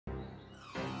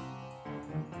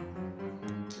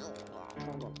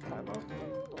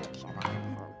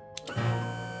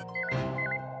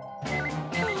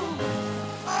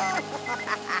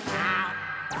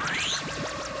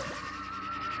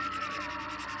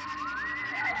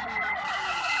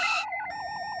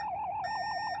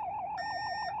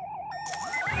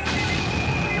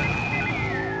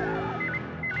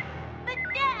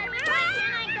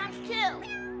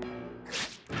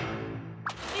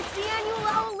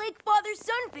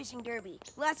fishing derby.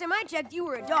 Last time I checked, you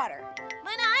were a daughter.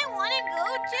 But I want to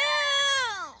go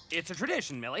too! It's a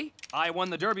tradition, Millie. I won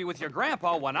the derby with your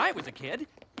grandpa when I was a kid.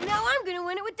 Now I'm gonna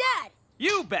win it with Dad.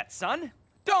 You bet, son.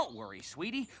 Don't worry,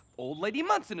 sweetie. Old Lady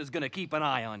Munson is gonna keep an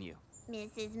eye on you.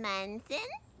 Mrs. Munson?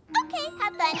 Okay,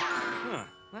 have fun. Huh,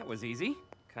 that was easy.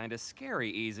 Kinda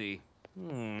scary easy.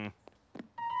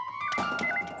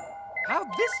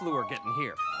 How'd this lure get in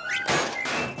here?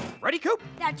 Ready, Coop?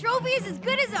 That trophy is as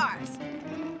good as ours.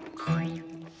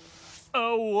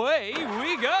 Away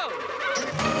we go!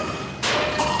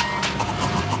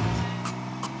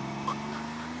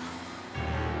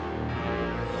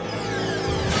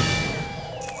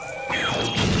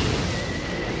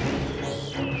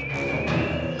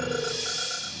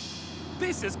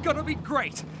 This is gonna be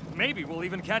great! Maybe we'll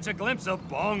even catch a glimpse of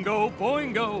Bongo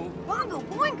Boingo. Bongo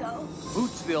Boingo?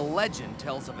 Bootsville legend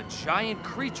tells of a giant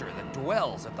creature that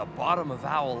dwells at the bottom of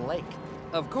Owl Lake.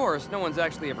 Of course, no one's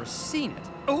actually ever seen it.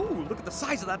 Oh, look at the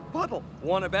size of that puddle.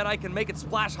 Wanna bet I can make it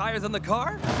splash higher than the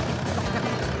car?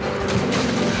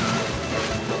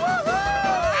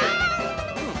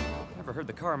 Never heard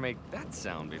the car make that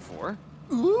sound before.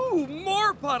 Ooh,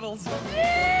 more puddles!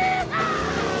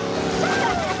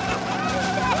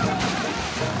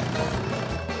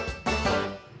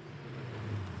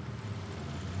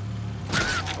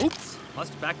 Oops,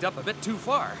 must have backed up a bit too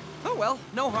far. Oh well,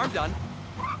 no harm done.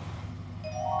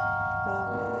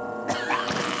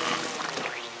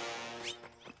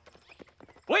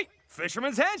 Wait,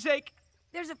 fisherman's handshake.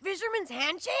 There's a fisherman's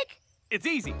handshake? It's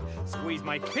easy. Squeeze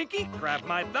my pinky, grab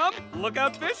my thumb, look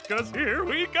out fish, 'cause here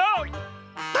we go.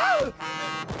 Ow!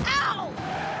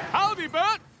 Howdy,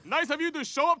 Bert. Nice of you to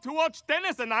show up to watch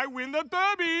Dennis and I win the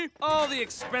derby. All the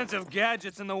expensive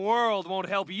gadgets in the world won't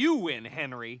help you win,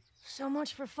 Henry. So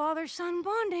much for father-son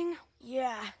bonding.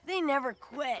 Yeah, they never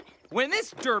quit. When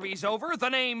this derby's over, the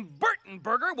name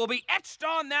Burtonburger will be etched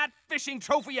on that fishing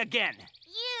trophy again.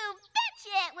 You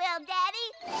betcha it will,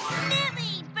 Daddy.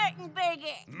 Millie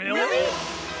Burtonburger. Millie?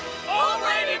 Old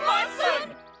Lady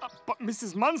Munson! But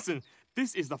Mrs. Munson,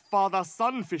 this is the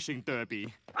father-son fishing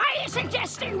derby. Are you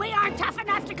suggesting we aren't tough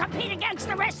enough to compete against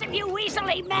the rest of you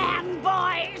weaselly man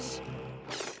boys?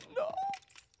 No.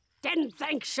 Didn't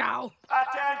think so.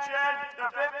 Attention! The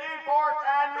 54th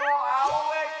annual Owl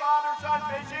Lake Father-Son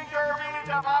Fishing Derby is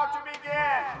about to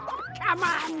begin! Come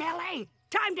on, Millie.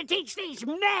 Time to teach these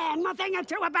men a thing or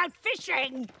two about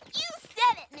fishing. You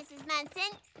said it, Mrs.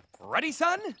 Munson. Ready,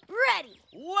 son? Ready.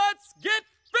 Let's get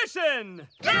fishing!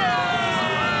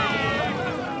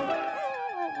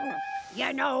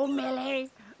 You know,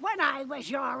 Millie, when I was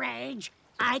your age,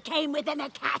 I came within a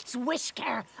cat's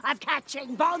whisker of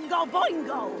catching Bongo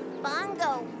Boingo.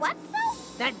 Bongo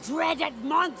whatso? The dreaded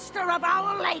monster of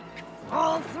Owl Lake.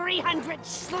 All 300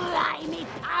 slimy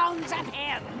pounds of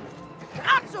him.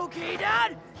 That's okay,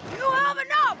 Dad. You have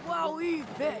enough while we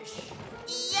fish.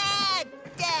 Yeah,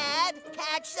 Dad.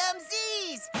 Catch some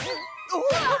Z's.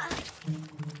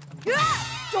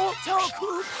 Don't tell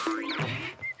Coop.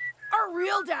 Our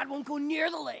real dad won't go near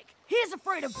the lake. He's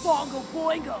afraid of Bongo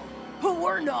Boingo, but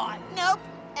we're not. Nope.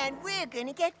 And we're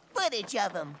gonna get footage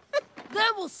of him.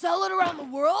 Then we'll sell it around the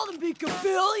world and be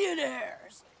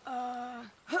billionaires.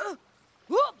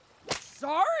 Whoop.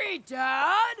 Sorry,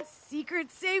 Dad.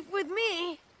 Secret's safe with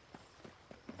me.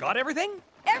 Got everything?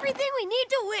 Everything we need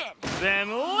to win.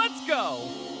 Then let's go!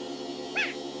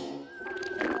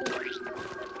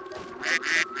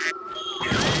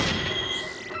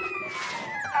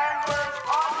 Anglers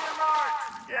on your mark!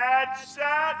 Get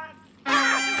set!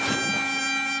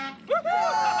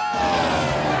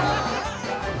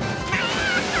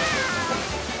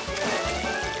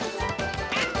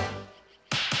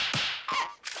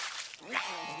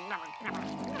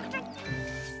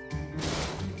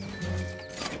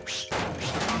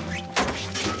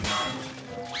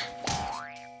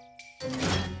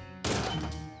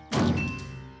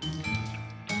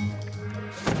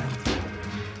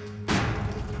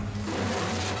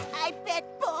 I bet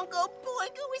Bongo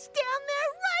Boingo is down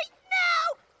there right now.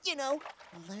 You know,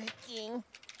 lurking.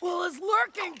 Well, his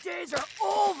lurking days are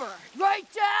over, right,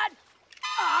 Dad?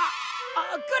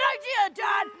 Good idea,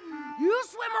 Dad. You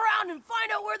swim around and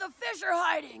find out where the fish are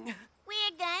hiding.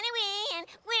 We're gonna win.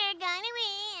 We're gonna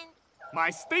win. My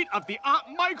state-of-the-art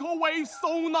microwave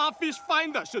sonar fish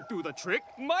finder should do the trick.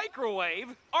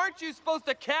 Microwave? Aren't you supposed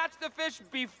to catch the fish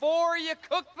before you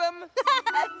cook them?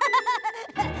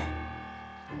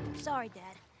 Sorry,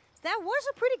 Dad. That was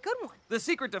a pretty good one. The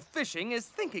secret to fishing is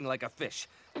thinking like a fish.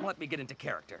 Let me get into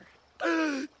character.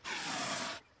 I'm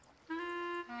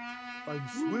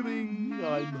swimming,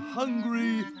 I'm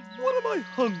hungry. What am I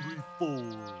hungry for?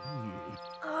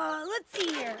 Let's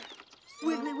see here.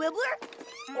 With Wibbler?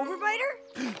 Overbiter?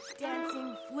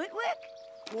 Dancing Flitwick?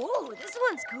 Whoa, this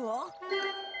one's cool.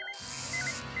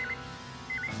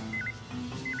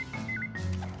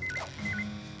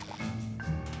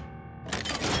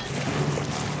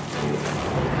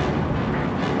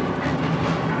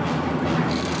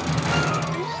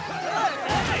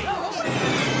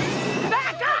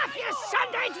 Back off, you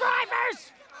Sunday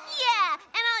drivers! Yeah,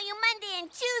 and all you Monday and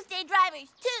Tuesday drivers,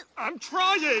 too. I'm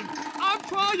trying! I'm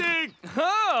trying!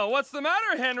 Oh, what's the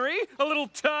matter, Henry? A little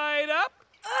tied up?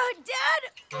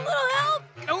 Dad, a little help?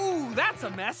 Oh, that's a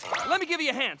mess. Let me give you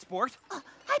a hand, sport.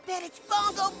 I bet it's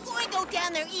Bongo Boingo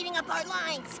down there eating up our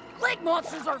lines. Lake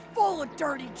monsters are full of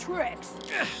dirty tricks.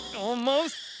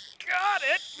 Almost got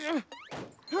it.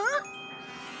 Huh?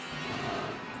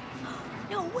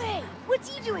 No way!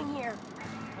 What's he doing here?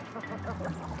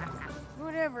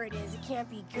 Whatever it is, it can't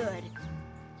be good.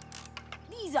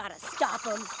 These ought to stop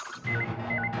him.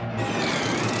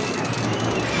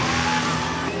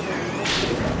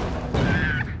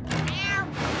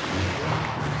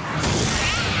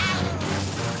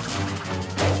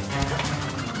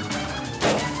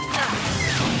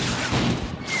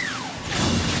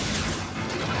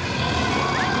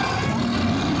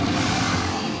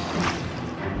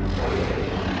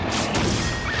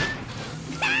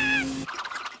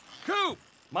 Coop,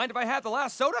 mind if I have the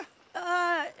last soda?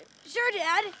 Sure,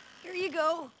 Dad. Here you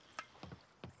go.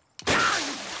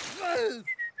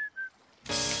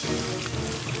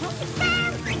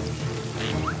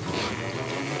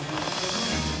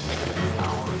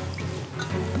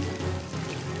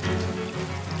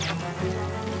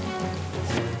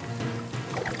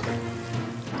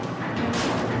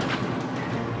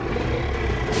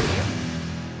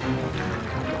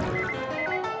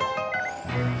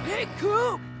 Hey,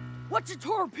 Coop! What's you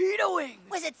torpedoing?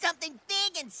 Was it something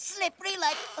big and slippery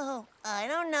like, oh, I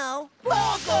don't know.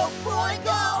 Bongo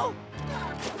Boingo!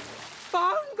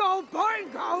 Bongo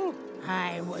Boingo!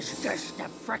 I was just a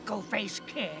freckle-faced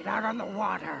kid out on the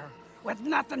water with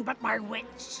nothing but my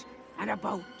wits and a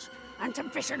boat and some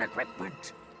fishing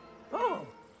equipment. Oh,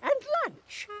 and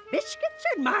lunch. Biscuits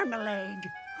and marmalade.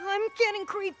 I'm getting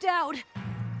creeped out.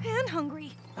 And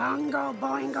hungry. Bongo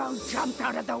Boingo jumped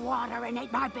out of the water and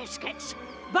ate my biscuits.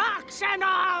 Box and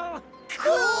all!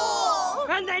 Cool!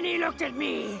 And then he looked at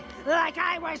me like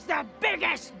I was the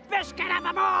biggest biscuit of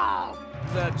them all!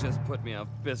 That just put me off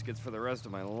biscuits for the rest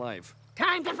of my life.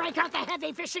 Time to break out the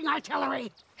heavy fishing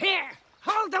artillery. Here,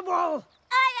 hold the wool.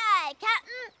 Aye, aye,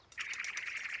 Captain.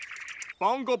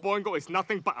 Bongo Boingo is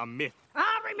nothing but a myth.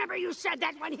 I'll remember you said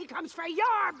that when he comes for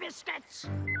your biscuits.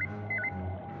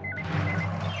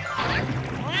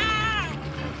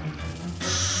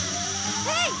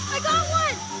 Hey, I got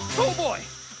one! Oh boy!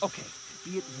 Okay,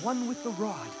 be it one with the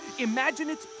rod. Imagine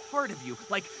it's part of you,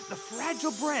 like the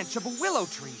fragile branch of a willow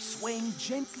tree swaying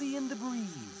gently in the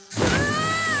breeze.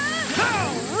 Oh,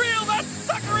 reel that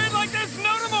sucker in like there's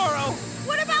no tomorrow!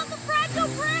 What about the fragile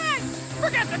branch?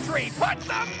 Forget the tree, put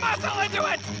some muscle into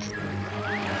it!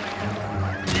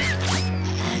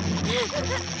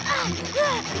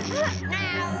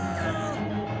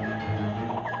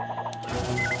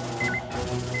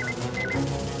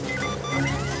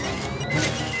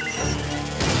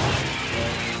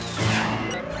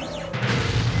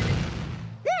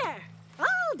 There,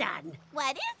 all done.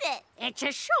 What is it? It's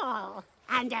a shawl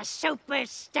and a super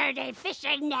sturdy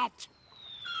fishing net.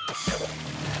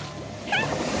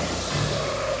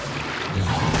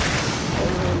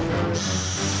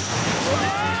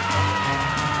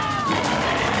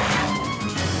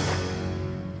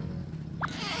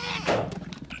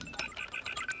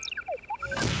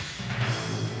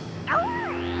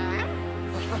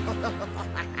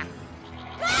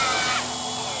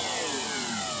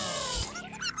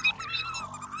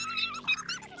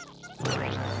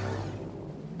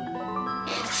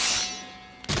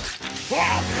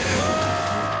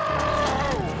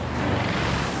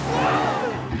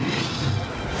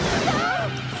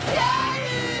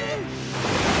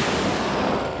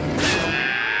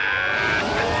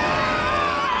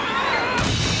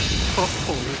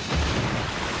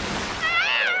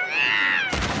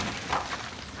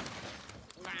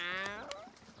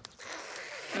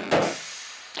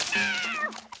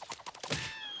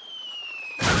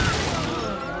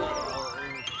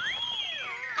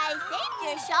 I saved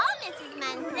your shawl, Mrs.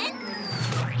 Munson.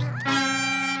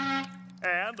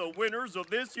 And the winners of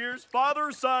this year's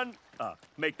father-son,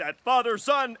 make that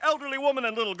father-son, elderly woman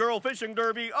and little girl fishing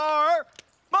derby are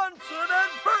Munson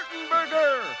and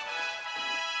Burtonburger.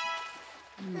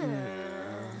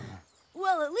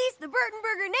 Well, at least the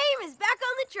Burtonburger name is back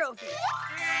on the trophy.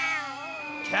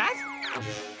 Cat?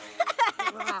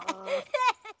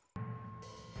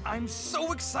 I'm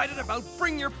so excited about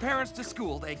Bring Your Parents to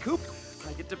School Day, Coop.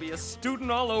 I get to be a student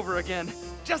all over again.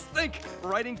 Just think,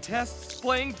 writing tests,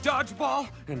 playing dodgeball,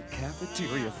 and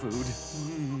cafeteria food.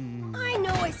 I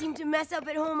know I seem to mess up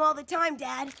at home all the time,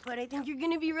 Dad, but I think you're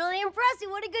gonna be really impressed at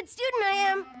what a good student I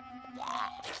am.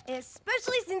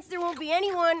 Especially since there won't be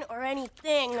anyone or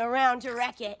anything around to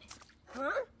wreck it. Huh?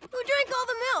 Who drank all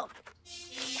the milk?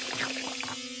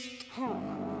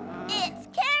 It's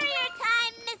carrier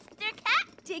time, Mr. Cat.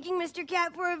 Taking Mr.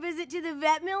 Cat for a visit to the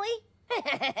vet, Millie?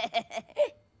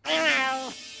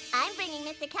 I'm bringing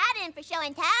Mr. Cat in for show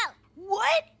and tell.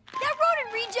 What? That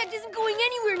rodent reject isn't going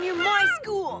anywhere near my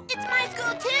school. It's my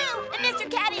school too, and Mr.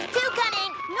 Cat is too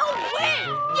cunning. No way!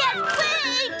 Yes,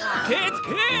 wait! Kids!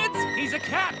 He's a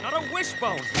cat, not a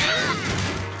wishbone.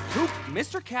 Coop,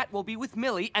 Mr. Cat will be with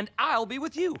Millie, and I'll be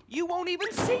with you. You won't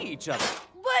even see each other.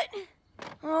 But...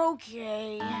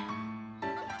 okay...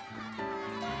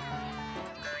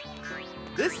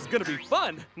 This is gonna be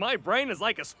fun. My brain is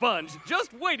like a sponge,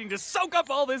 just waiting to soak up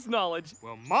all this knowledge.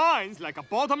 Well, mine's like a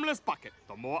bottomless bucket.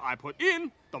 The more I put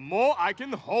in, the more I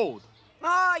can hold.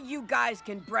 Oh, you guys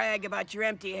can brag about your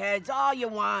empty heads all you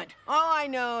want. All I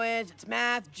know is it's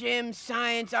math, gym,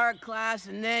 science, art class,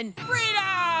 and then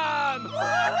freedom!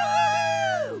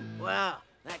 Woo-hoo! Wow,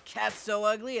 that cat's so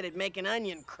ugly it'd make an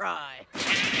onion cry.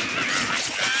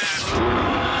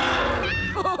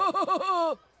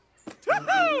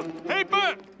 Hey,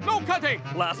 Bert, no cutting.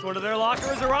 Last one to their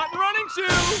locker is a rotten running shoe.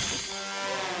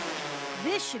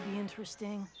 This should be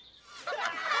interesting.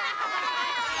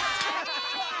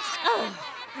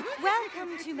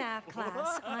 Welcome to math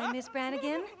class. I'm Miss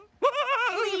Brannigan.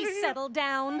 Please settle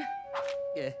down.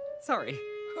 Yeah, sorry.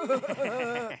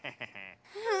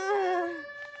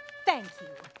 Thank you.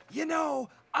 You know,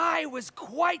 I was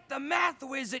quite the math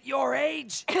whiz at your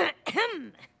age.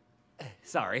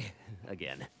 Sorry,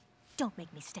 again. Don't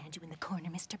make me stand you in the corner,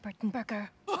 Mr. Burtonburger.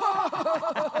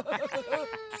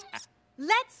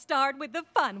 Let's start with the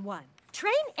fun one.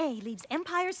 Train A leaves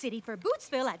Empire City for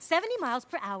Bootsville at 70 miles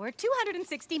per hour,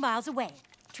 260 miles away.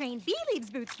 Train B leaves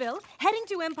Bootsville, heading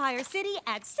to Empire City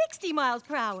at 60 miles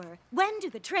per hour. When do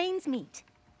the trains meet?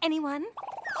 Anyone?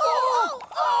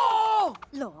 Oh!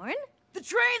 Lorne? The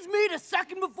trains meet a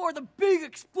second before the big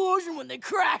explosion when they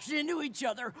crash into each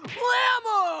other.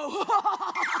 Blammo!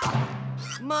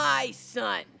 My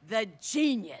son, the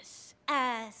genius.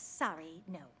 Sorry,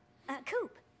 no.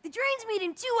 Coop. The trains meet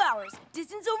in 2 hours.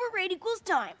 Distance over rate equals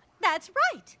time. That's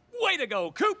right. Way to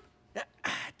go, Coop!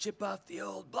 Chip off the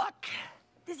old block.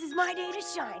 This is my day to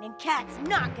shine, and Cat's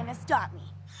not gonna stop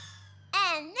me.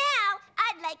 And now,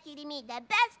 I'd like you to meet the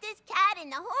bestest cat in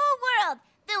the whole world.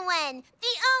 The one,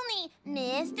 the only,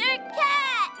 Mr.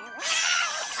 Cat!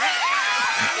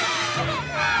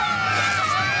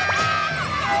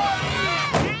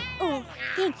 Oh,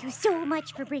 thank you so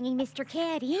much for bringing Mr.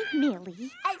 Cat in,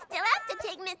 Millie. I still have to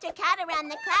take Mr. Cat around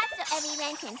the class so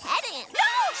everyone can pet him.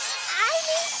 No!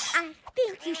 I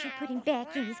think you should put him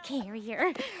back in his carrier.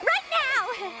 Right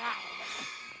now!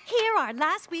 Here are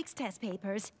last week's test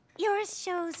papers. Yours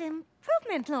shows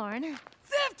improvement, Lorne.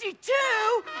 52?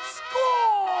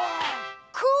 Score!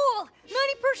 Cool!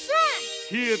 90%!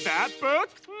 Hear that, Bert?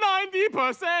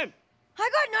 90%. I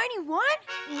got 91?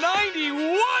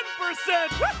 91%!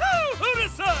 Woohoo!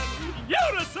 Unison!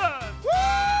 Unison!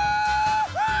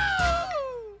 Woo-hoo!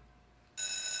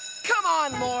 Come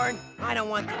on, Lorne. I don't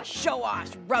want these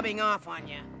show-offs rubbing off on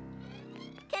you.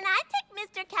 Can I take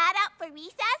Mr. Cat out for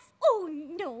recess? Oh,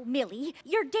 no, Millie.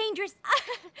 Your dangerous,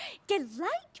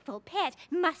 delightful pet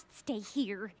must stay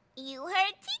here. You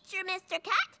heard teacher, Mr.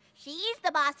 Cat. She's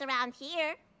the boss around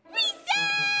here.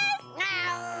 Recess!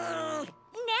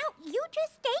 Now, you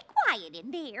just stay quiet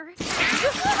in there.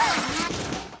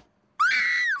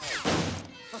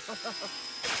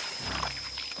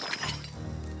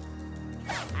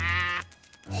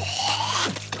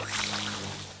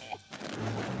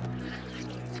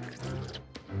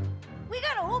 We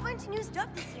got a whole bunch of new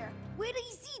stuff this year. Wait till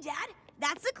you see, Dad.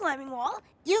 That's the climbing wall.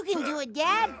 You can do it,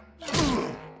 Dad.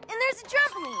 And there's a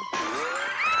trampoline.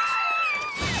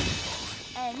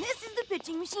 And this is the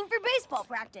pitching machine for baseball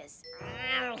practice.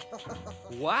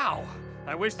 Wow.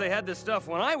 I wish they had this stuff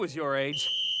when I was your age.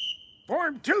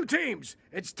 Form 2 teams.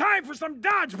 It's time for some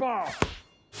dodgeball.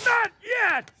 Not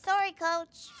yet! Sorry,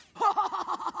 Coach.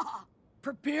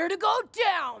 Prepare to go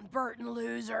down, Burton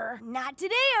loser. Not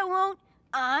today, I won't.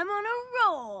 I'm on a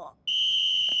roll.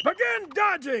 Begin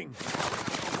dodging!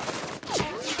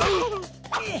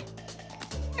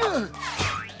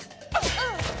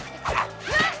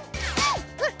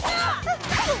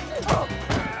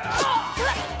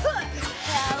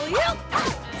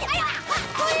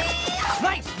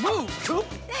 Nice move, Coop!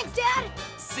 Thanks,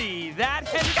 see that?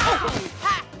 And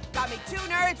Ha! Got me 2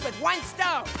 nerds with 1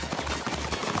 stone.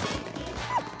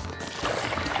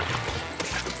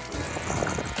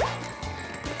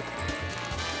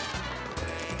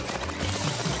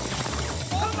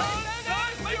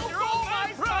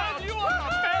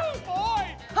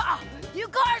 You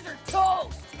guys are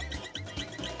toast!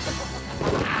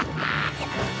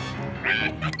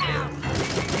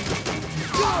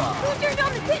 Who turned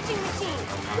on the pitching machine?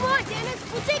 Come on, Dennis,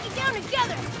 we'll take it down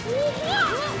together!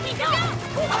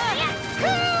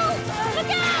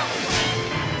 Look out!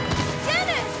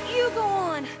 Dennis! You go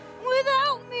on,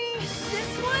 without me!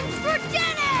 This one's for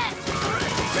Dennis!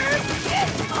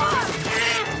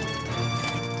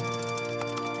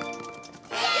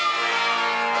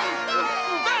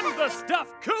 That's the stuff,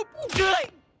 Coop!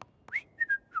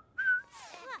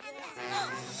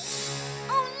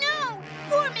 Oh no!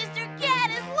 Poor Mr. Cat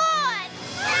is lost!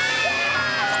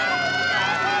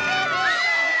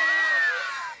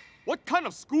 What kind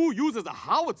of school uses a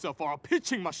howitzer for a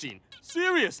pitching machine?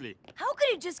 Seriously. How could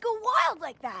it just go wild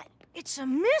like that? It's a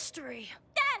mystery.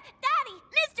 Daddy,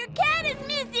 Mr. Cat is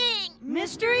missing!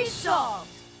 Mystery solved.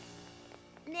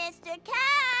 Mr.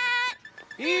 Cat!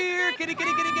 here, kitty,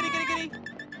 kitty, kitty, kitty, kitty, kitty.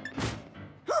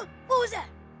 Huh, what was that?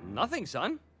 Nothing,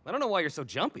 son. I don't know why you're so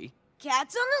jumpy.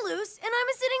 Cat's on the loose, and I'm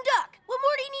a sitting duck. What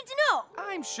more do you need to know?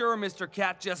 I'm sure Mr.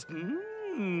 Cat just,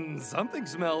 something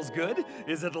smells good.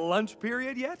 Is it lunch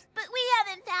period yet? But we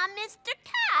haven't found Mr.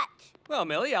 Cat. Well,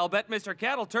 Millie, I'll bet Mr.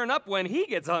 Cat will turn up when he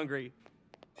gets hungry.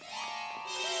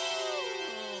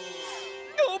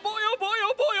 Oh boy, oh boy,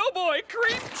 oh boy, oh boy!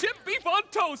 Cream chip beef on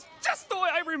toast, just the way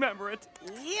I remember it.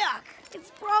 Yuck.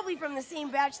 It's probably from the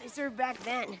same batch they served back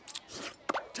then.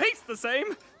 Tastes the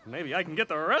same. Maybe I can get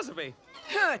the recipe.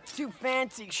 Too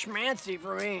fancy schmancy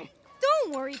for me.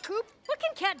 Don't worry, Coop. What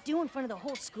can Cat do in front of the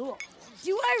whole school?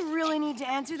 Do I really need to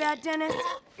answer that, Dennis?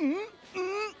 Here,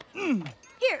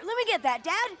 let me get that,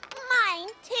 Dad. Mine,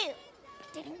 too.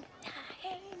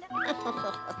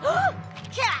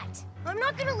 Cat! I'm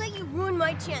not gonna let you ruin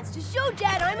my chance to show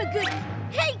Dad I'm a good...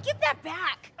 Hey, give that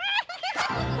back!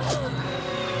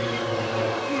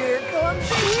 Here comes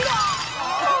the heat!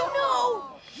 Oh,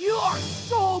 no! You are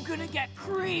so gonna get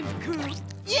creamed, Coop.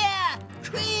 Yeah,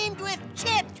 creamed with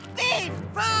chipped beef.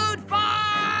 Food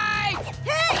fight!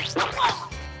 Hey!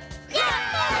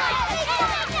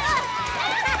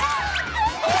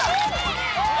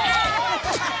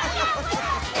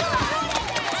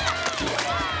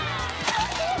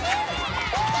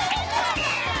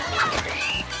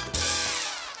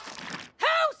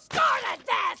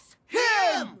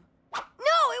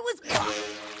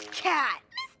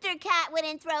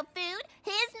 Wouldn't throw food.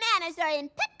 His manners are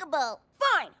impeccable.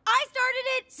 Fine, I started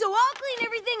it, so I'll clean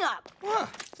everything up.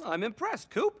 I'm impressed,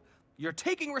 Coop. You're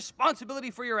taking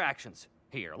responsibility for your actions.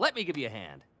 Here, let me give you a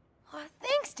hand.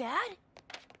 Thanks, Dad.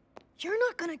 You're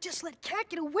not gonna just let Cat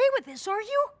get away with this, are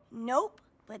you? Nope,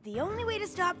 but the only way to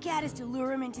stop Cat is to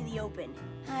lure him into the open.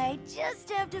 I just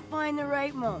have to find the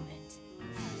right moment.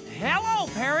 Hello,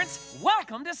 parents.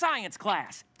 Welcome to science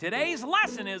class. Today's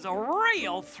lesson is a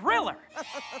real thriller.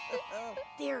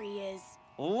 There he is.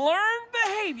 Learn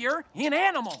behavior in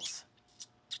animals.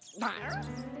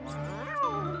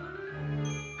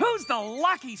 Who's the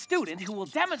lucky student who will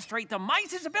demonstrate the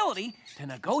mice's ability to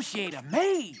negotiate a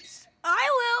maze? I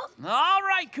will. All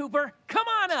right, Cooper. Come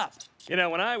on up. You know,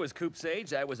 when I was Coop's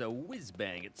age, I was a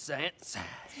whiz-bang at science.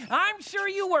 I'm sure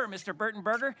you were, Mr.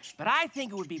 Burtonburger, but I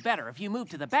think it would be better if you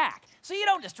moved to the back so you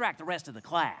don't distract the rest of the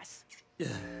class.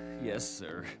 Yes,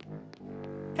 sir.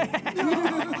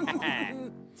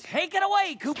 Take it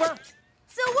away, Cooper.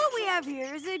 So what we have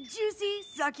here is a juicy,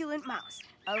 succulent mouse.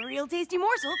 A real tasty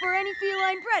morsel for any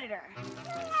feline predator.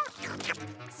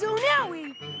 So now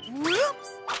we...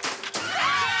 Whoops!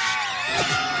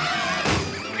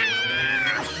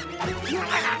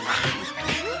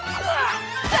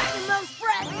 Back in most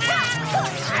breath!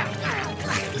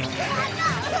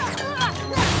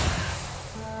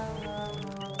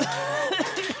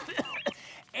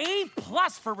 A+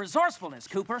 for resourcefulness,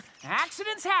 Cooper.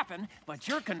 Accidents happen, but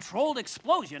your controlled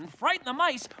explosion frightened the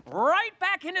mice right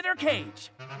back into their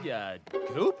cage. Yeah,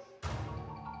 Coop?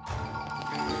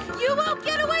 You won't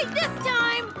get away this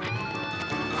time!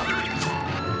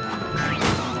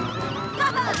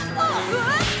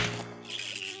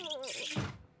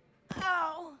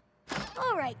 Oh.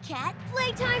 All right, Cat.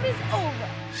 Playtime is over.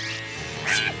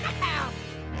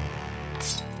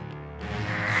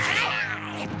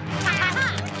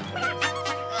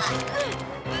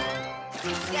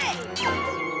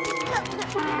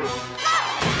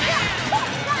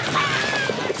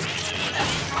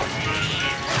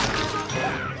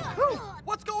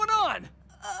 What's going on?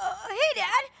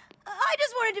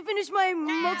 finish my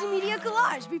multimedia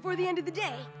collage before the end of the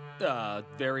day.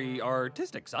 Very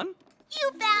artistic, son.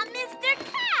 You found Mr.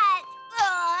 Cat!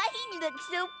 Aw, he looks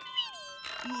so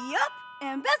pretty. Yup,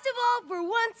 and best of all, for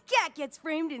once, Cat gets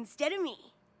framed instead of me.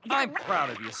 I'm proud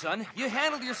of you, son. You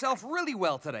handled yourself really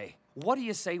well today. What do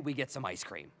you say we get some ice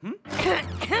cream,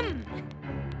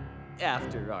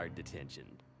 After our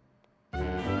detention. You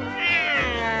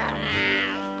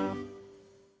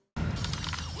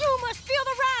must feel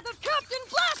the wrath of Captain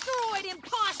Blasteroid,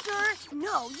 imposter!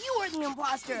 No, you are the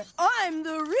imposter. I'm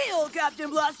the real Captain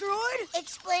Blasteroid.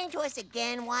 Explain to us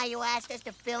again why you asked us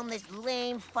to film this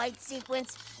lame fight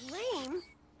sequence. Lame?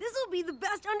 This will be the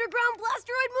best underground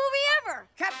Blasteroid movie ever!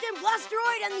 Captain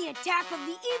Blasteroid and the attack of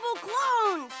the evil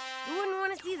clones! Who wouldn't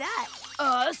want to see that?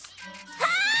 Us?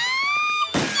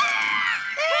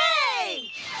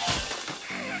 Hey!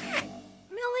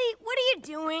 Millie, what are you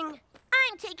doing?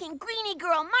 I'm taking Greenie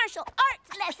Girl martial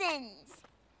arts lessons.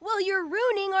 Well, you're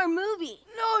ruining our movie.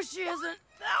 No, she isn't.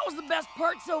 That was the best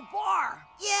part so far.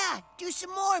 Yeah, do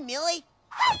some more, Millie.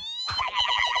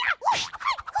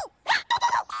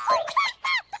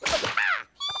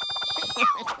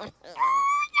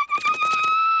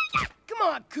 Come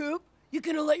on, Coop. You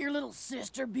gonna let your little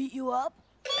sister beat you up?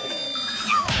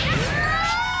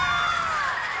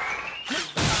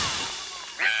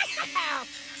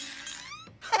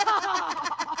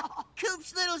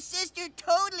 Coop's little sister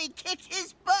totally kicked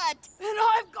his butt. And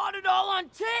I've got it all on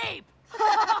tape.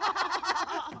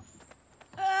 I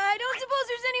don't suppose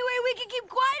there's any way we can keep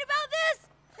quiet about this?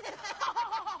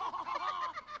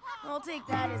 I'll take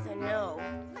that as a no.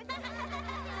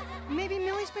 Maybe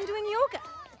Millie's been doing yoga.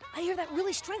 I hear that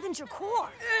really strengthens your core.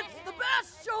 It's the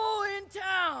best show in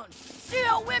town. See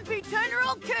a wimpy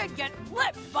 10-year-old kid get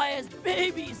flipped by his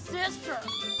baby sister.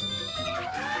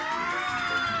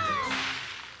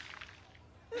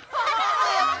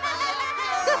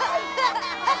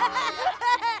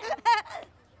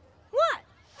 What?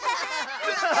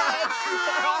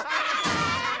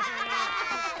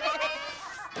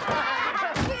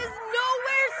 Is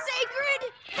nowhere sacred?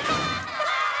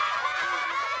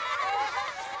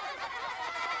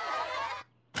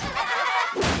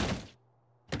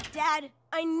 Dad,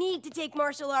 I need to take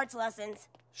martial arts lessons.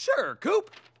 Sure,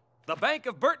 Coop. The Bank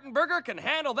of Burtonburger can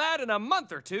handle that in a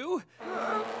month or two.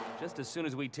 Just as soon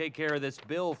as we take care of this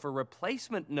bill for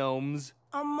replacement gnomes.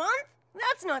 A month?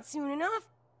 That's not soon enough.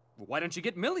 Why don't you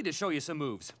get Millie to show you some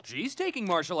moves? She's taking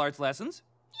martial arts lessons.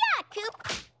 Yeah, Coop.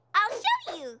 I'll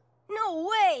show you. No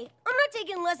way. I'm not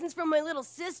taking lessons from my little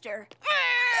sister.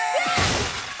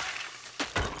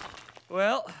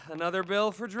 Well, another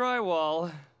bill for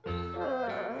drywall.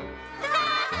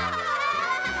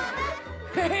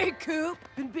 Hey, Coop.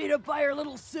 Been beat up by your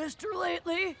little sister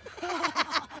lately?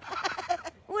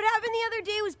 What happened the other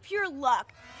day was pure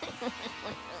luck.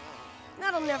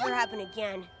 That'll never happen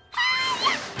again.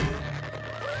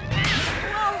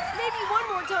 Well, maybe one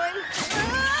more time.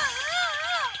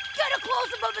 Get a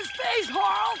close-up of his face,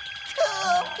 Harl!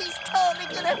 Coop, he's totally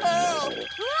gonna hurl.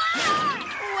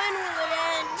 When will it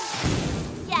end?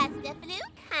 Just a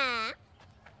fluke, huh?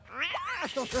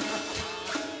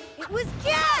 It was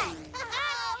Cat!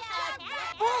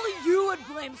 Only you would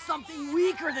blame something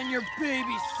weaker than your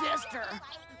baby sister.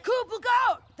 Coop, look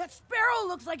out! That sparrow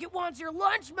looks like it wants your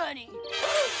lunch money.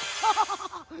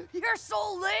 You're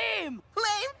so lame.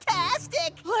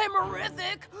 Lame-tastic.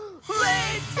 Lame-horrific.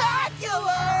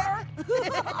 Lame-tacular.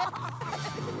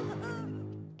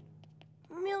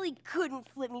 Millie couldn't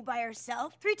flip me by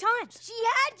herself. 3 times. She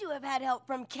had to have had help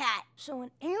from Cat. So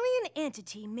an alien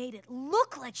entity made it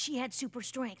look like she had super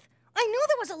strength. I knew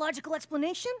there was a logical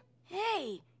explanation.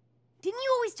 Hey, didn't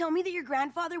you always tell me that your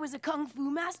grandfather was a kung fu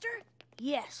master?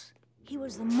 Yes, he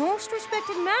was the most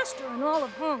respected master in all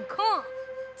of Hong Kong.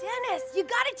 Dennis, you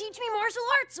gotta teach me martial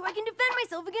arts so I can defend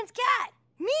myself against Cat.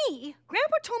 Me?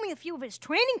 Grandpa told me a few of his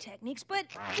training techniques, but...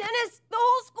 Dennis, the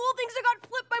whole school thinks I got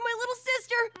flipped by my little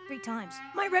sister. 3 times.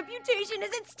 My reputation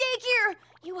is at stake here.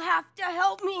 You have to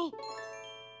help me.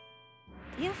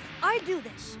 If I do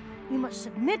this, you must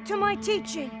submit to my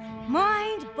teaching.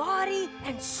 Mind, body,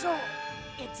 and soul.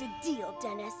 It's a deal,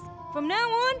 Dennis. From now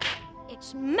on,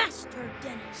 it's Master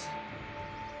Dennis.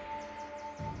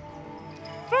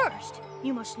 First,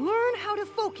 you must learn how to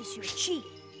focus your chi,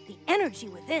 the energy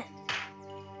within.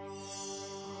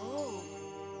 Oh.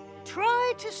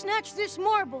 Try to snatch this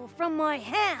marble from my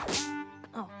hand.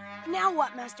 Oh. Now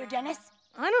what, Master Dennis?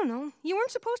 I don't know. You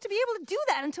weren't supposed to be able to do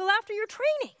that until after your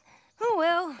training. Oh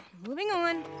well, moving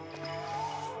on.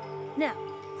 Now,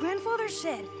 Grandfather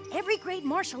said every great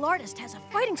martial artist has a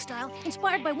fighting style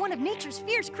inspired by one of nature's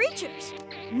fierce creatures.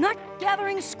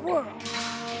 Nut-gathering squirrel.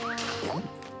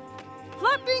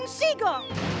 flapping seagull.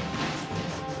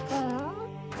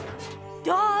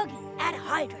 Dog at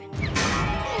hydrant.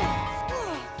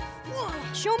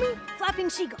 Show me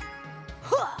flapping seagull.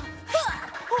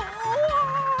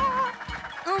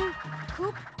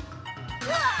 Coop.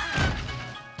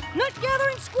 Nut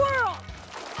gathering squirrel.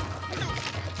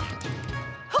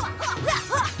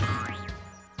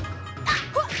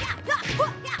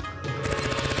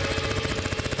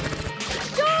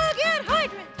 Dog at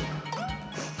hydrant.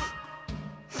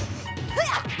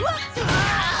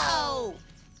 Ow!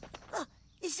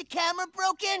 Is the camera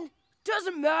broken?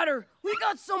 Doesn't matter. We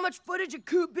got so much footage of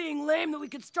Coop being lame that we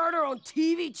could start our own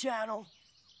TV channel.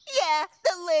 Yeah,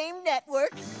 the lame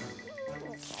network.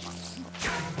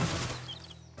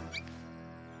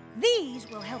 These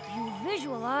will help you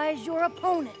visualize your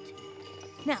opponent.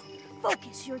 Now,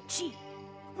 focus your chi.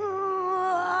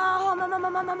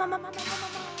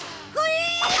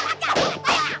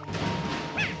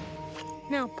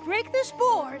 Now break this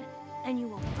board, and you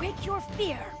will break your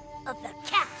fear of the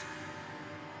cat.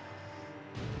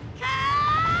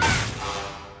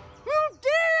 You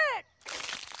did it!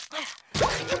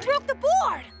 You broke the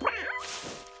board!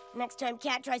 Next time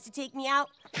Cat tries to take me out,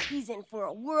 he's in for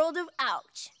a world of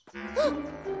ouch.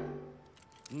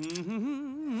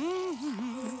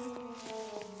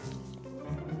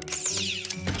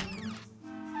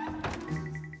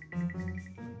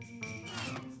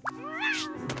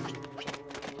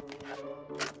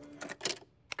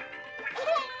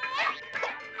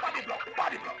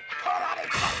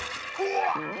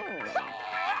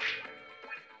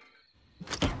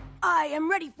 I am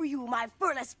ready for you, my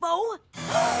furless foe.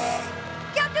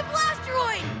 Captain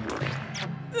Blasteroid!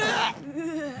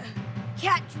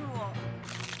 Cat drool.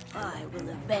 I will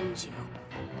avenge you.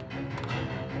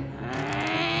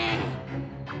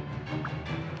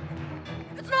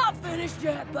 It's not finished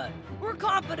yet, but we're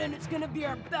confident it's gonna be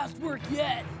our best work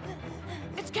yet.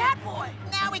 It's Catboy!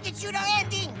 Now we can shoot our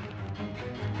ending!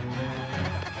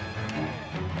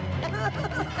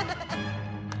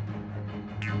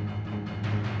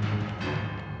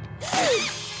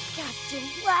 Captain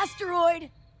Blasteroid!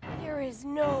 There is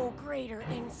no greater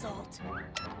insult.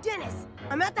 Dennis,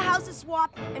 I'm at the House of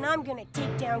Swap, and I'm gonna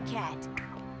take down Cat.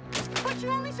 But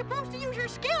you're only supposed to use your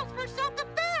skills for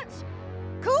self-defense!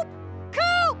 Coop!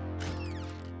 Coop!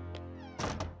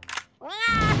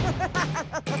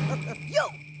 You,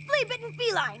 flea-bitten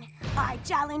feline! I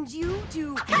challenge you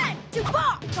to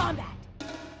head-to-paw combat!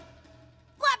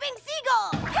 Flapping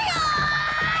seagull!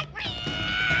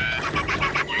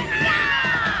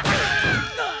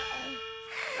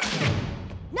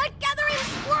 Nut-gathering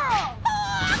squirrel!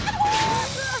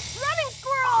 Running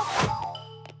squirrel!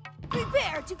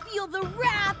 Prepare to feel the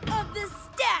wrath of the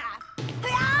staff!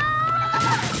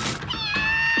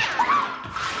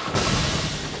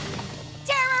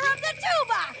 Terror of the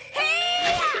tuba!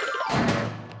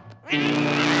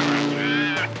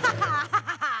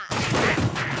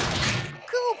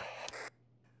 Coop!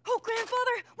 Oh,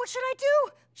 grandfather, what should I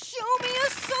do? Show me a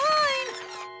sign!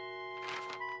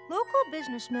 Local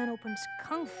businessman opens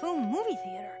Kung Fu movie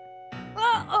theater.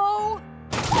 Uh-oh!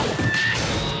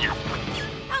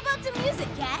 How about some music,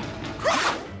 Cat?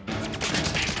 Oh!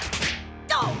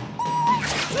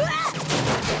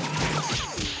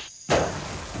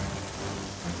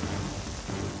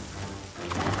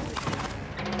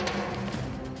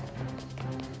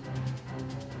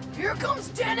 Here comes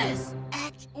Dennis!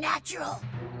 Act natural.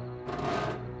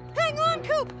 Hang on,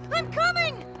 Coop! I'm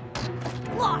coming!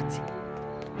 Locked!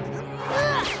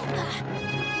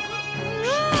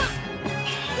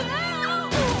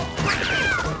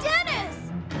 Dennis!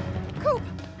 Coop,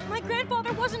 my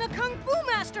grandfather wasn't a Kung Fu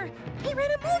master. He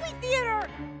ran a movie theater.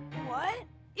 What?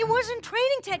 It wasn't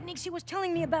training techniques he was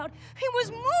telling me about. It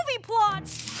was movie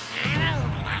plots.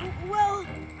 Well,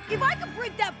 if I can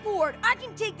break that board, I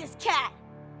can take this cat.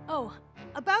 Oh,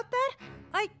 about that?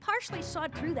 I partially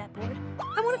sawed through that board.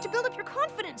 I wanted to build up your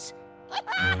confidence.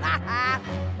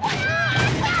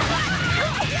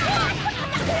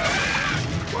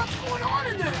 What's going on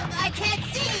in there? I can't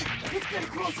see! Let's get a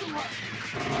closer look.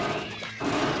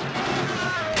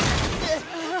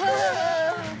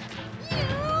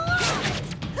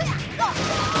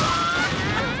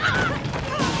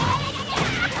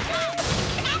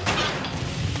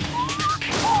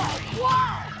 Oh,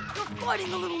 wow! You're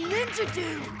fighting a little ninja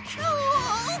dude!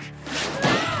 Cool!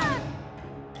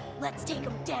 Let's take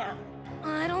him down.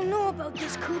 I don't know about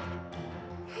this, Coop.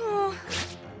 Oh.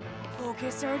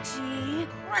 Focus our chi.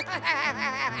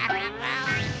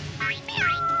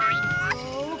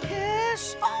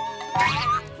 Focus.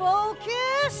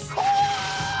 Focus.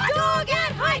 Dog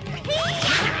and height.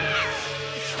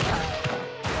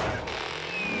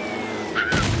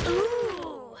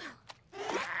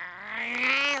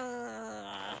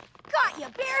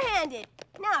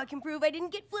 can prove I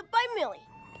didn't get flipped by Millie.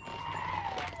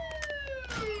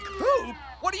 Coop,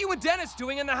 what are you and Dennis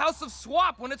doing in the House of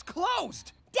Swap when it's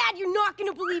closed? Dad, you're not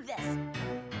gonna believe this.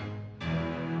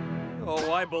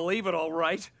 Oh, I believe it all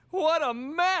right. What a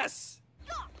mess!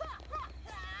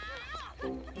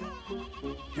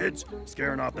 Kids,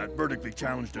 scaring off that vertically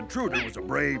challenged intruder was a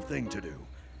brave thing to do.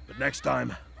 But next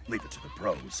time, leave it to the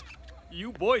pros.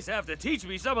 You boys have to teach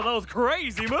me some of those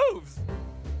crazy moves.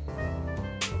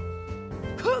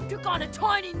 Coop took on a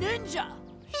tiny ninja.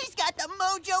 He's got the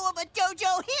mojo of a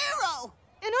dojo hero.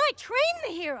 And I train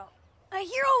the hero. A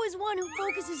hero is one who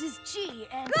focuses his chi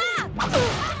and...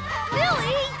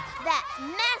 Millie! That's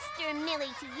Master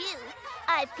Millie to you.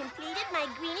 I've completed my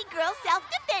greenie girl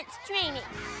self-defense training.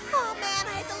 Oh man,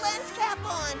 I had the lens cap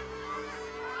on.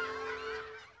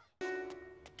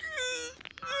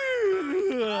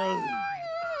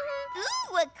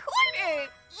 Ooh, a quarter!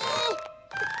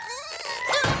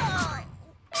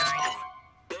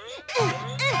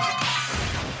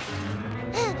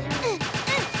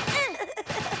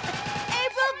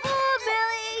 April Fool,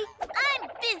 Millie! I'm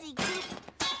busy, Coop.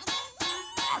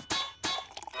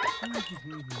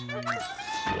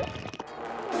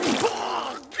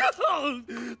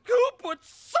 Coop put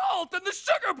salt in the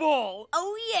sugar bowl!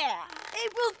 Oh, yeah.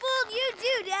 April Fool, you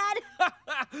too, Dad.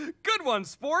 Good one,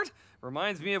 sport.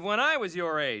 Reminds me of when I was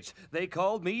your age. They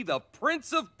called me the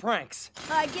Prince of Pranks.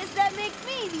 I guess that makes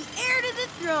me the heir to the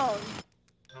throne.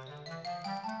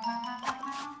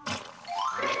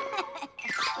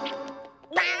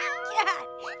 Dad,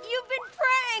 you've been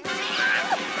pranked.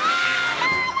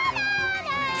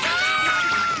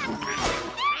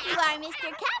 You are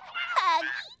Mr. Cat.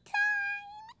 Huggy time.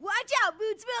 Watch out,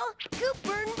 Bootsville. Coop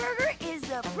Burtonburger is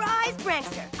the prize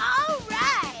prankster. All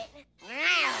right.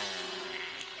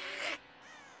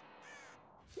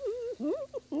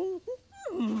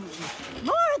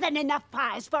 More than enough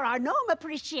pies for our Gnome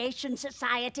Appreciation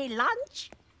Society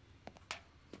lunch.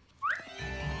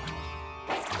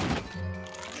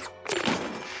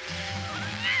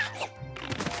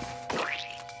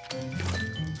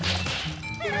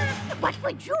 What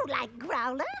would you like,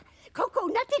 Growler? Cocoa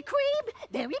Nutty Cream,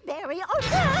 Berry Berry, or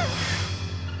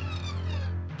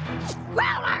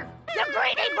Growler, the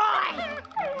greedy boy!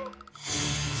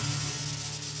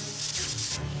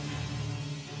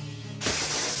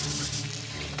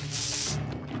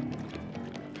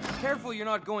 Careful you're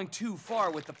not going too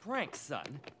far with the prank,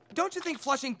 son. Don't you think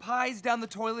flushing pies down the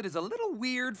toilet is a little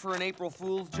weird for an April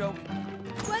Fool's joke?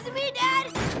 Wasn't me,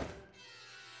 Dad.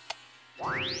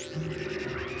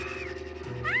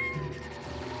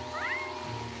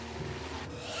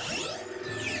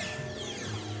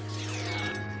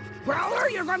 Growler,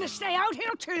 you're gonna stay out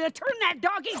here till you turn that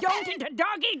doggy don't into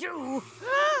doggy do.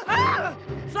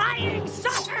 Flying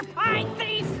saucer pie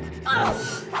thief!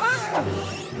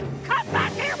 Come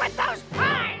back here with those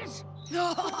pies!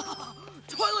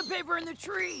 Toilet paper in the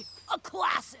tree, a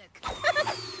classic.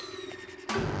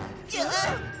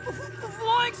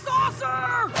 Flying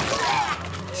saucer!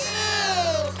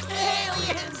 Ew!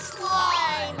 Alien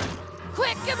slime!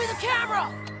 Quick, give me the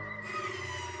camera!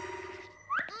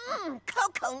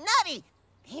 Cocoa Nutty!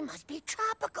 They must be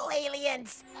tropical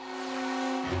aliens.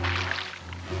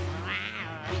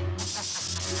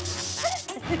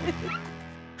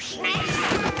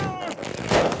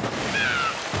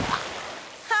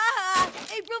 Ha!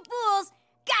 April Fools!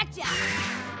 Gotcha!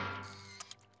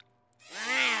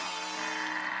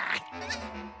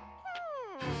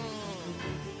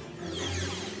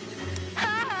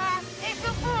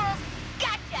 April Fools!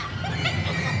 Gotcha!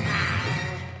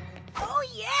 Oh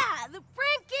yeah! The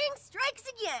prank king strikes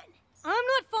again! I'm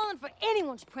not falling for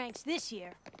anyone's pranks this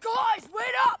year. Guys,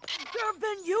 wait up! There have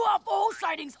been UFO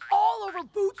sightings all over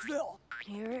Bootsville.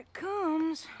 Here it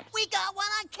comes. We got one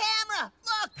on camera!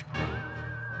 Look!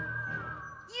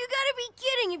 You gotta be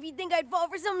kidding if you think I'd fall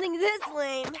for something this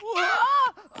lame.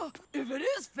 If it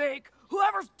is fake,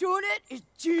 whoever's doing it is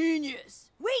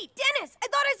genius. Wait, Dennis! I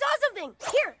thought I saw something!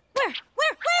 Here! Where?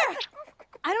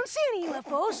 I don't see any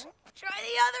UFOs. Try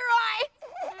the other eye!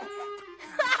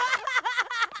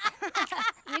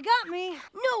 You got me.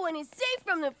 No one is safe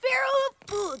from the Pharaoh of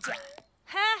Fooja.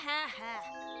 Ha ha ha.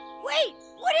 Wait,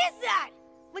 what is that?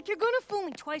 Like you're gonna fool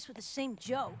me twice with the same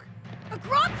joke. A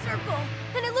crop circle!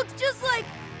 And it looks just like...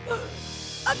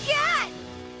 a cat!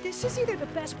 This is either the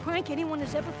best prank anyone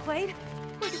has ever played,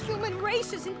 or the human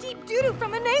race is in deep doo-doo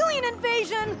from an alien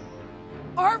invasion!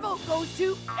 Our vote goes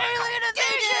to Alien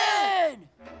Invasion!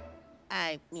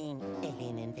 I mean,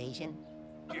 alien invasion.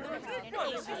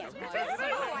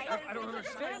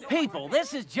 People,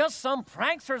 this is just some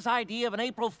prankster's idea of an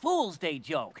April Fool's Day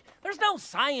joke. There's no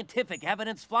scientific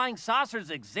evidence flying saucers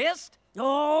exist.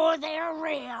 Oh, they're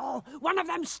real. One of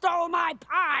them stole my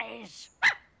pies.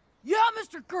 Yeah,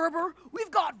 Mr. Gerber,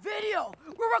 we've got video.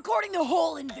 We're recording the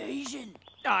whole invasion.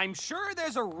 I'm sure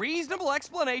there's a reasonable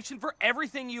explanation for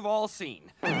everything you've all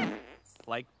seen.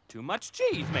 Like too much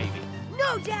cheese, maybe.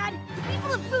 No, Dad. The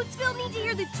people of Bootsville need to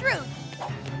hear the truth.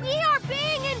 We are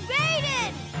being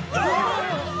invaded!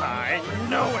 I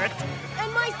know it.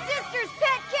 And my sister's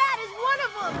pet cat is one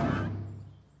of them.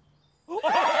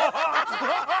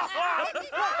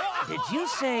 Did you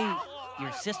say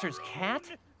your sister's cat?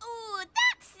 Ooh,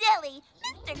 that's silly.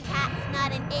 Mr. Cat's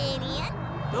not an alien.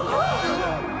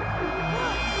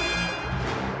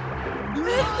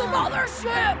 It's the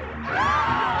mothership!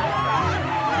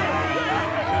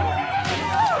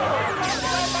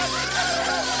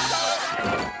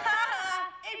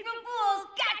 April Fools,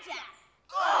 gotcha!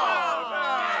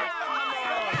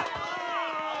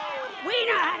 We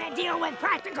know how to deal with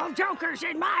practical jokers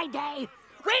in my day.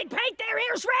 We'd paint their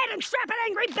ears red and strap an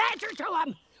angry badger to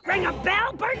them. Ring a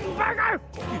bell, Burtonburger?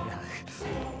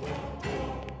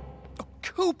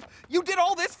 Coop, you did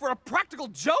all this for a practical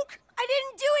joke? I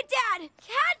didn't do it, Dad.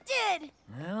 Cat did.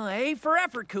 Well, A for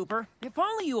effort, Cooper. If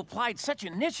only you applied such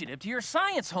initiative to your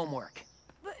science homework.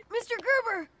 But, Mr.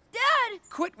 Gerber, Dad!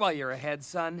 Quit while you're ahead,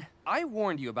 son. I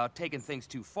warned you about taking things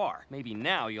too far. Maybe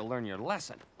now you'll learn your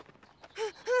lesson.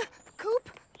 Coop,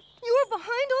 you were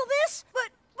behind all this? But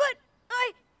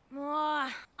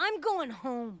I'm going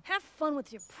home. Have fun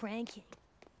with your pranking.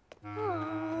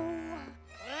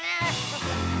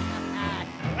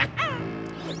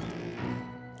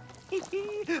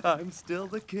 I'm still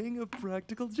the king of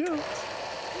practical jokes.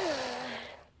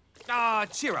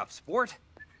 Cheer up, sport.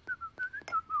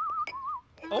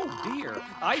 Oh dear,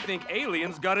 I think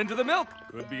aliens got into the milk.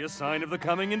 Could be a sign of the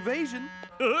coming invasion.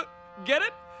 Get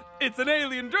it? It's an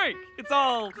alien drink. It's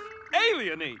all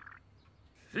alien-y.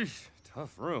 Sheesh,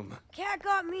 tough room. Cat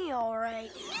got me all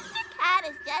right. Mr. Cat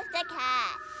is just a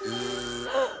cat.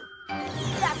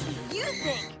 That's what you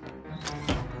think.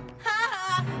 Ha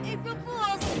ha! April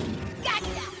Fools!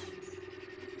 Gotcha!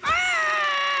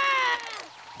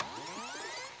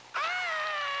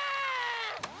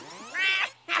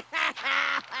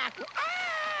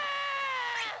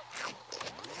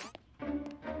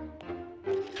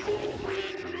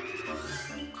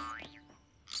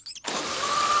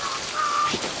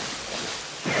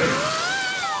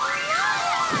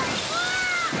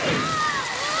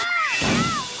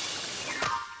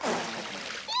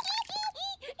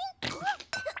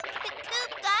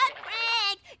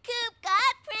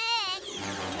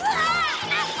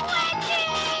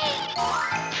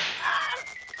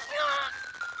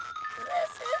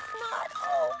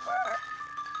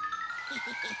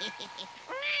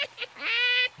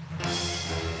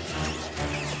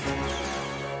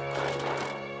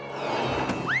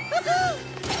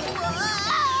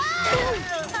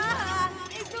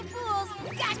 April Fools!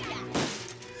 Gotcha!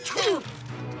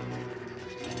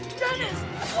 Dennis,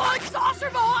 flying saucer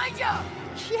behind you!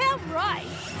 Yeah, right.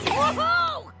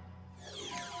 Woohoo!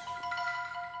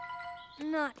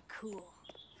 Not cool.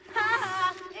 Ha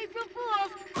ha! April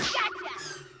Fools! Gotcha!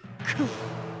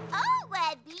 Oh,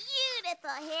 what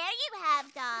beautiful hair you have,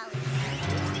 Dolly.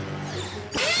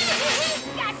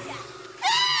 Gotcha!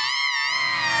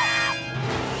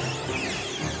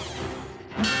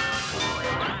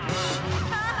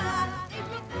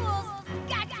 April Fools!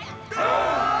 Gotcha!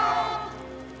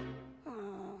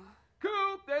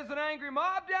 Coop, there's an angry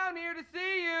mob down here to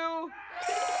see you.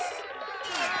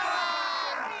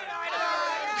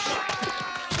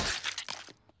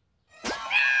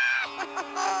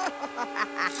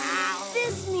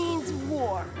 This means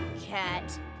war,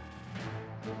 Cat.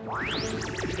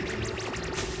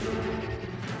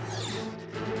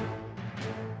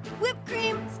 Whipped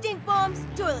cream, stink bombs,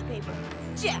 toilet paper.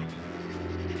 Check.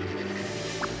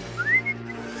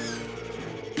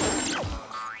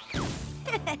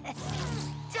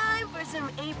 Time for some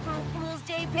April Fool's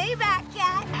Day payback,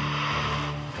 Cat.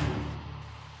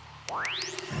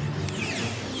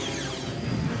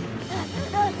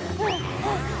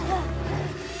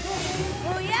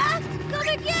 Oh yeah? Come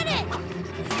and get it!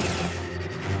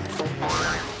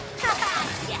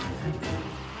 Yeah.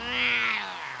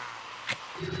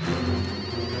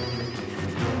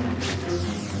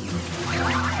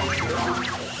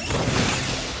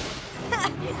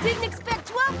 Didn't expect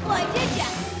 12 fly, did ya?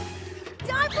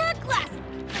 Time for a classic.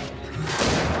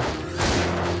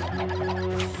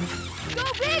 Go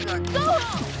big or go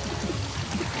home.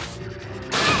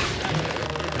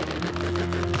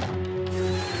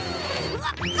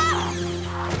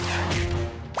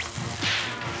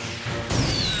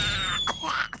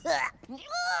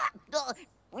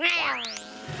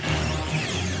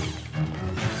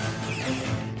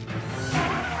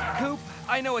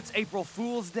 I know it's April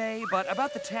Fool's Day, but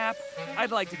about the tap, I'd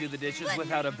like to do the dishes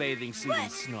without a bathing suit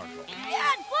and snorkel.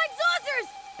 Dad, flying saucers!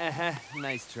 Uh-huh.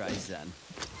 Nice try, son.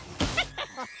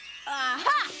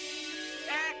 Aha!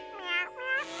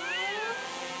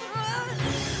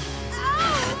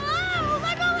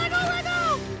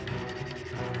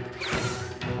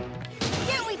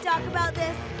 Can't we talk about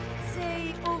this?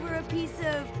 Say, over a piece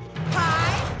of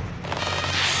pie?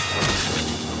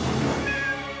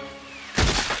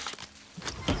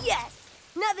 Yes!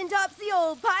 Nothing tops the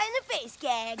old pie in the face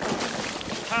gag.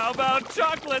 How about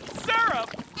chocolate syrup?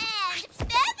 And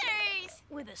feathers!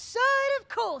 With a side of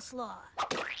coleslaw.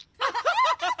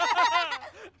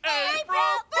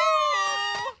 April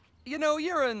Fool! You know,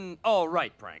 you're an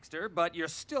all-right prankster, but you're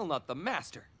still not the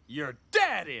master. Your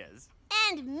dad is.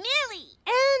 And Millie!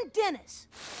 And Dennis.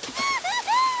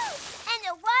 And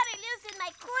the water loosened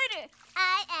my quarter.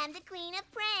 I am the queen of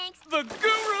pranks. The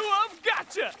guru of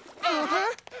gotcha!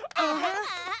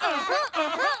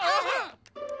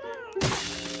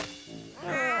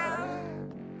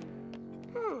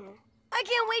 I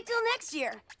can't wait till next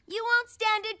year. You won't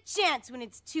stand a chance when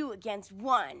it's 2 against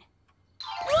 1.